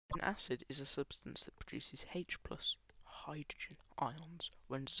An acid is a substance that produces H+ hydrogen ions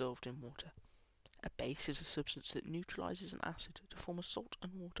when dissolved in water. A base is a substance that neutralizes an acid to form a salt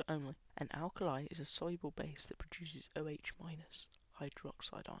and water only. An alkali is a soluble base that produces OH-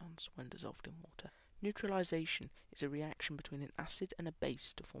 hydroxide ions when dissolved in water. Neutralization is a reaction between an acid and a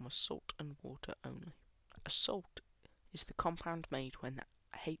base to form a salt and water only. A salt is the compound made when the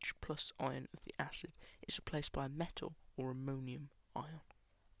H+ ion of the acid is replaced by a metal or ammonium ion.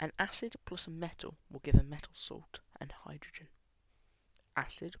 An acid plus a metal will give a metal salt and hydrogen.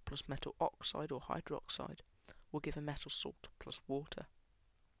 Acid plus metal oxide or hydroxide will give a metal salt plus water.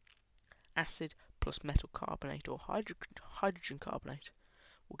 Acid plus metal carbonate or hydrogen carbonate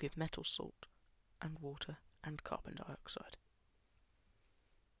will give metal salt and water and carbon dioxide.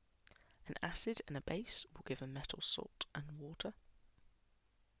 An acid and a base will give a metal salt and water.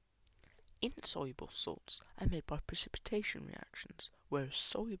 Insoluble salts are made by precipitation reactions, whereas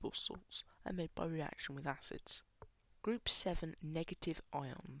soluble salts are made by reaction with acids. Group 7 negative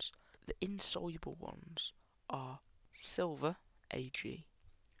ions, the insoluble ones, are silver, Ag,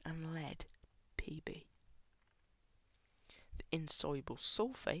 and lead, Pb. The insoluble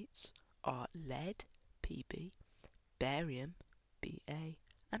sulfates are lead, Pb, barium, Ba,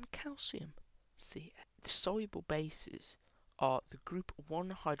 and calcium, Ca. The soluble bases are the group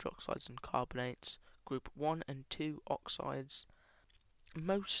 1 hydroxides and carbonates, group 1 and 2 oxides.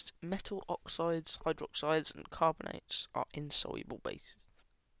 Most metal oxides, hydroxides and carbonates are insoluble bases.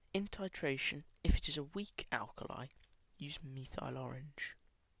 In titration, if it is a weak alkali, use methyl orange.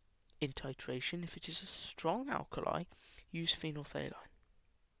 In titration, if it is a strong alkali, use phenolphthalein.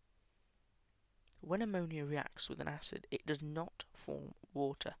 When ammonia reacts with an acid, it does not form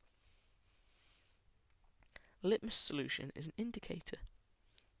water. Litmus solution is an indicator.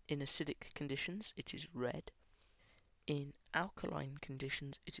 In acidic conditions, it is red. In alkaline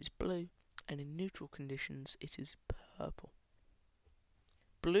conditions, it is blue, and in neutral conditions, it is purple.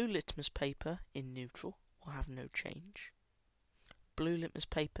 Blue litmus paper in neutral will have no change. Blue litmus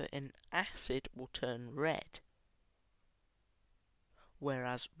paper in acid will turn red,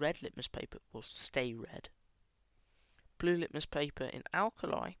 whereas red litmus paper will stay red. Blue litmus paper in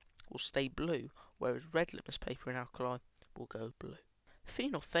alkali will stay blue, whereas red litmus paper in alkali will go blue.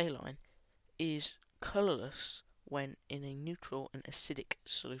 Phenolphthalein is colourless when in a neutral and acidic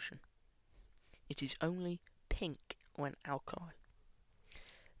solution. It is only pink when alkali.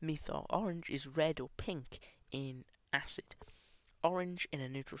 Methyl orange is red or pink in acid, orange in a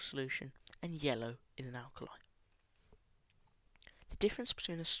neutral solution, and yellow in an alkali. The difference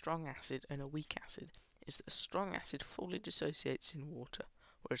between a strong acid and a weak acid is that a strong acid fully dissociates in water,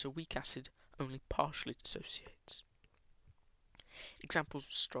 whereas a weak acid only partially dissociates. Examples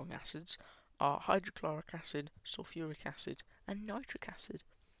of strong acids are hydrochloric acid, sulfuric acid, and nitric acid.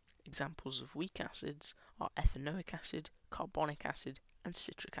 Examples of weak acids are ethanoic acid, carbonic acid, and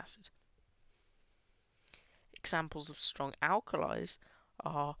citric acid. Examples of strong alkalis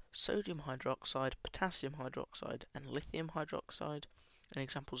are sodium hydroxide, potassium hydroxide, and lithium hydroxide, and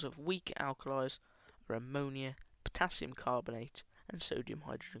examples of weak alkalis are ammonia, potassium carbonate, and sodium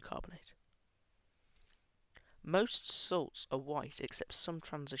hydrogen carbonate. Most salts are white except some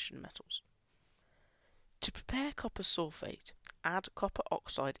transition metals. To prepare copper sulfate, add copper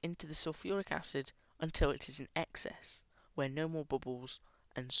oxide into the sulfuric acid until it is in excess, where no more bubbles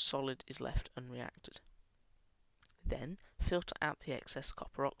and solid is left unreacted. Then filter out the excess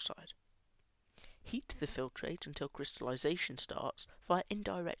copper oxide. Heat the filtrate until crystallization starts via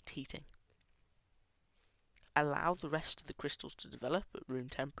indirect heating. Allow the rest of the crystals to develop at room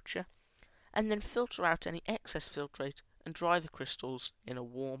temperature, and then filter out any excess filtrate and dry the crystals in a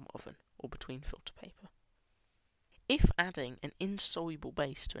warm oven or between filter paper. If adding an insoluble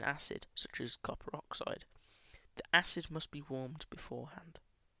base to an acid, such as copper oxide, the acid must be warmed beforehand.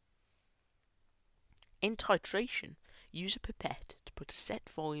 In titration, use a pipette to put a set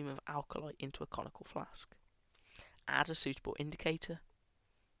volume of alkali into a conical flask. Add a suitable indicator.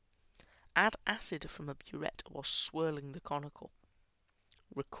 Add acid from a burette while swirling the conical.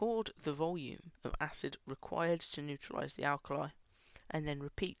 Record the volume of acid required to neutralize the alkali, and then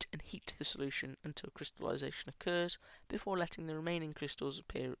repeat and heat the solution until crystallization occurs before letting the remaining crystals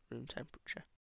appear at room temperature.